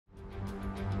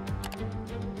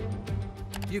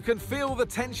You can feel the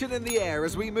tension in the air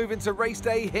as we move into race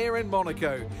day here in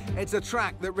Monaco. It's a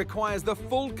track that requires the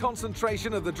full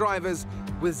concentration of the drivers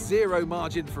with zero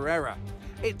margin for error.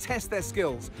 It tests their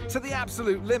skills to the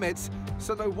absolute limits,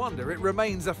 so no wonder it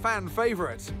remains a fan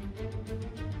favourite.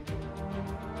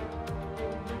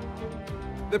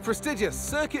 The prestigious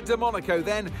Circuit de Monaco,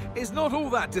 then, is not all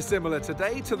that dissimilar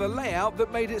today to the layout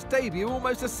that made its debut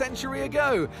almost a century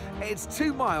ago. It's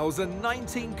 2 miles and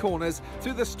 19 corners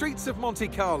through the streets of Monte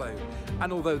Carlo.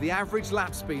 And although the average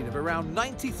lap speed of around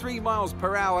 93 miles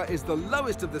per hour is the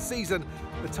lowest of the season,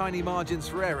 the tiny margins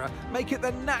for error make it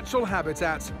the natural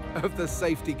habitat of the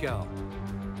safety car.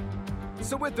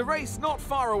 So with the race not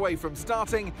far away from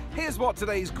starting, here's what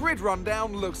today's grid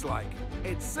rundown looks like.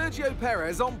 It's Sergio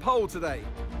Perez on pole today,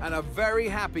 and a very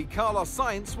happy Carlos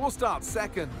Sainz will start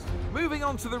second. Moving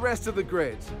on to the rest of the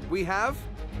grid, we have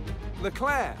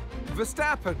Leclerc,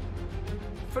 Verstappen,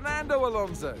 Fernando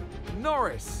Alonso,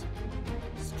 Norris,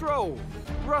 Stroll,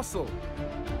 Russell,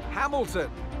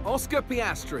 Hamilton, Oscar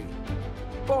Piastri,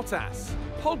 Bottas,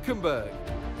 Hulkenberg,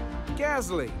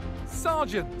 Gasly,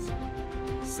 Sargent,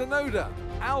 Tsunoda,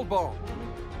 Albon,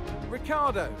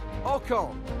 Ricciardo,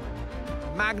 Ocon,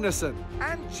 Magnussen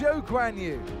and Zhou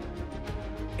Guanyu.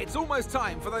 It's almost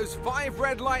time for those 5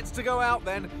 red lights to go out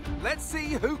then. Let's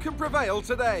see who can prevail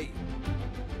today.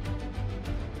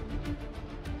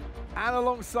 And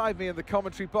alongside me in the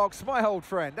commentary box, my old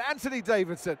friend, Anthony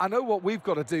Davidson. I know what we've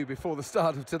got to do before the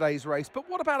start of today's race, but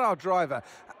what about our driver?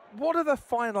 What do the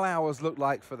final hours look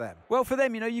like for them? Well, for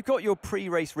them, you've got your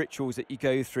pre-race rituals that you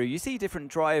go through. You see different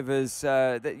drivers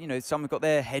that, some have got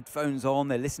their headphones on,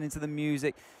 they're listening to the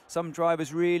music. Some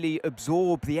drivers really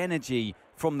absorb the energy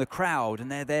from the crowd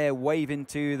and they're there waving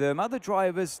to them. Other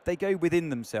drivers, they go within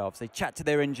themselves. They chat to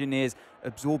their engineers,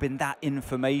 absorbing that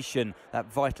information, that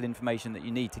vital information that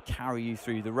you need to carry you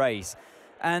through the race.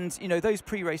 And, those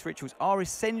pre-race rituals are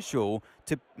essential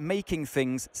to making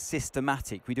things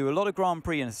systematic. We do a lot of Grand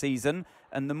Prix in a season,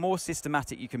 and the more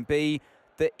systematic you can be,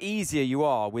 the easier you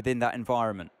are within that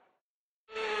environment.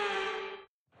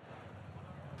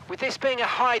 With this being a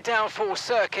high downforce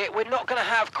circuit, we're not going to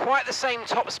have quite the same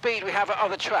top speed we have at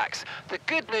other tracks. The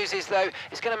good news is, though,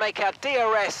 it's going to make our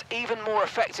DRS even more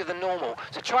effective than normal.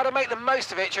 So try to make the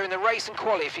most of it during the race and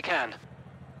quali if you can.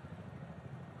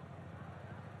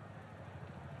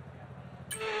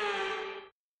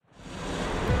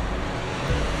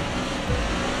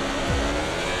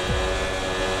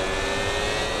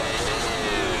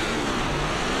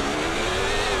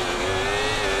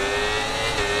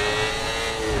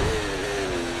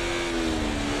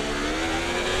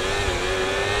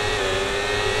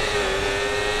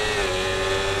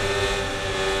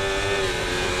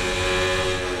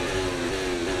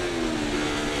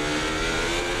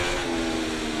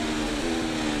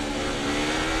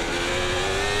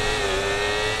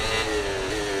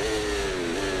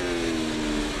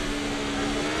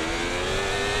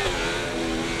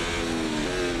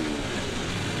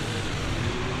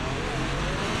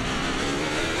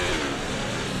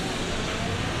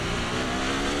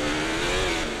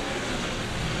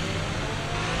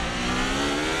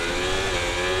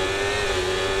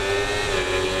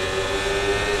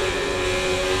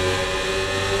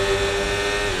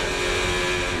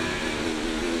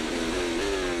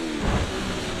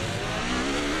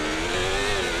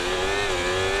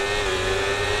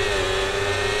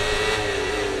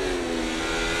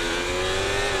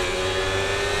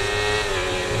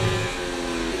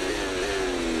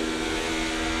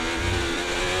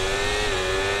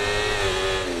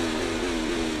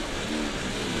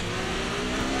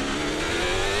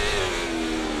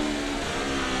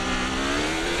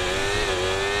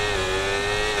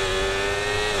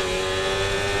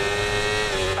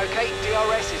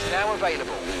 DRS is now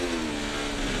available.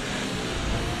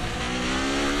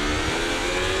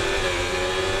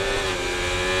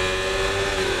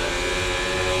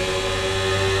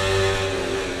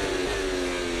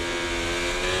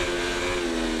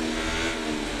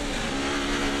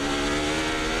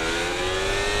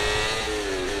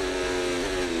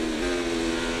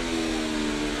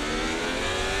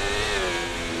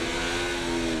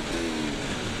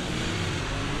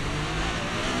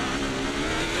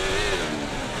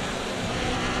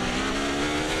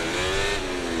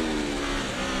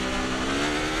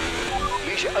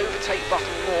 Your overtake button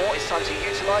more. It's time to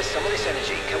utilise some of this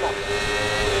energy. Come on.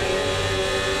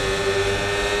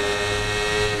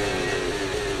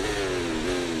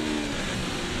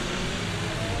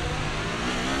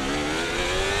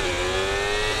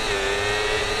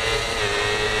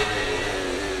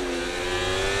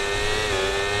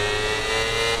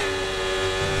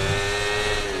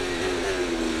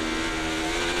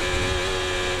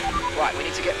 Right, we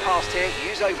need to get past here.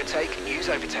 Use overtake, use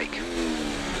overtake.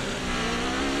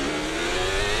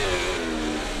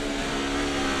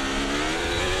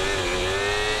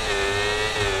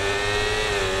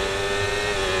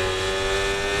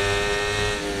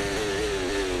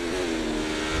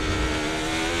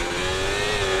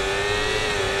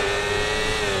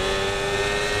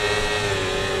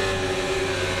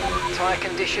 Tyre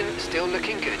condition still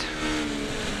looking good.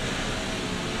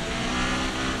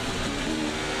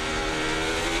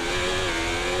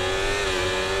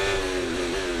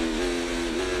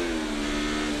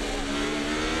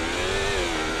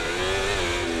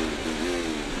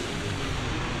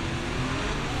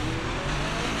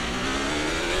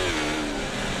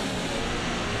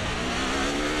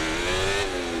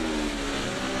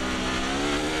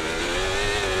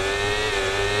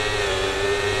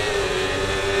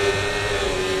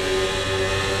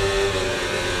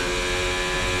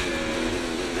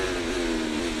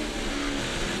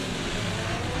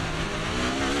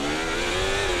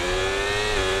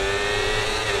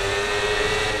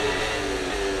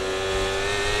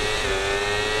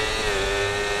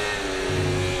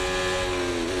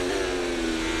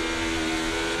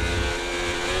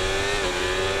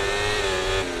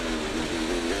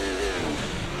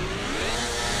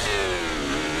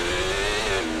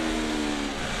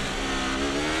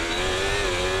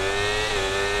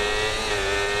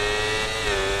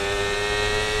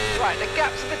 Right, the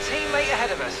gap to the teammate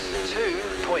ahead of us,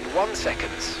 2.1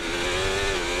 seconds.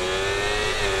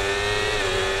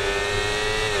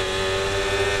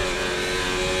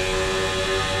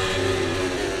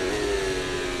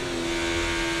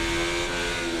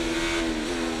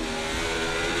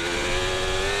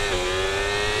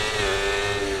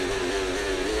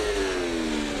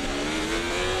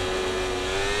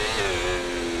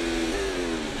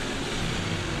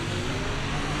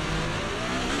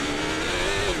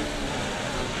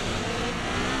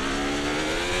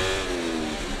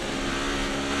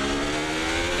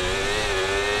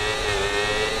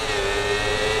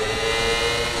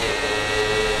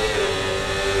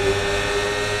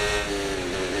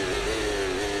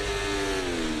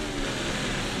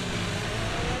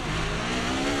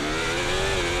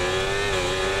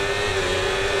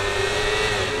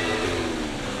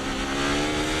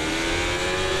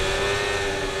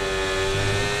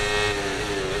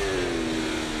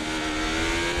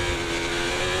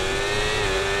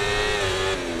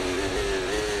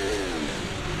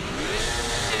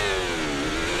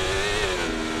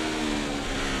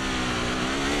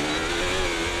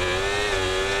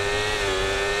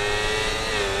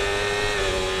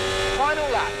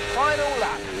 Final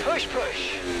lap, push,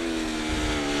 push.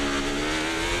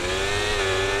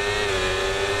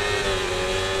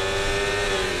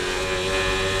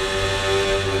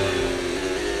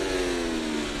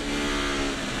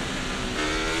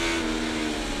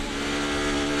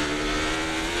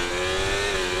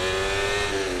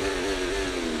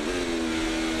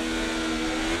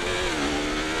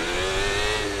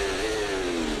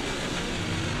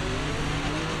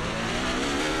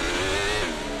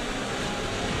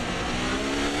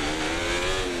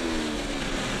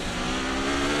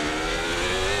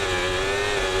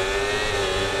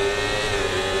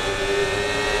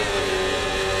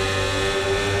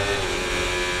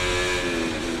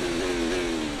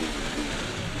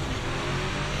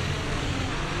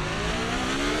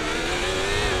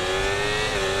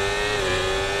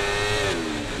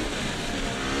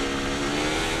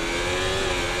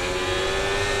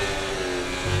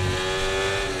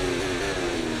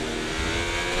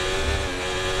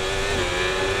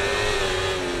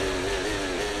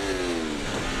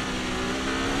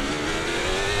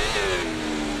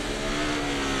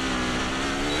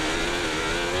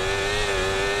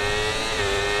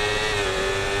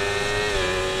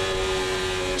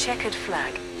 Checkered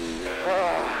flag.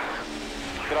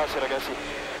 Grazie ragazzi.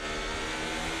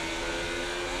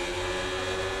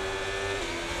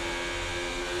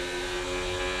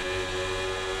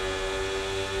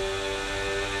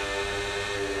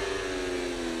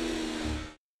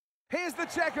 Here's the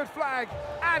checkered flag,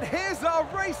 and here's our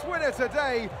race winner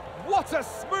today. What a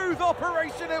smooth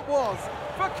operation it was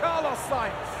for Carlos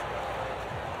Sainz.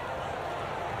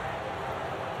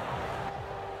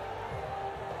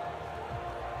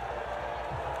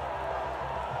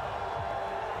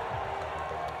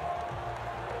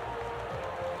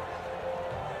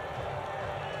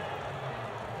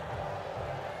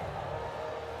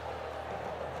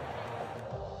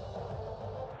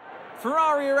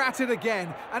 Ferrari are at it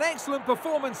again. An excellent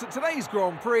performance at today's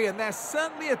Grand Prix, and they're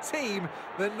certainly a team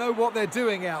that know what they're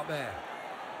doing out there.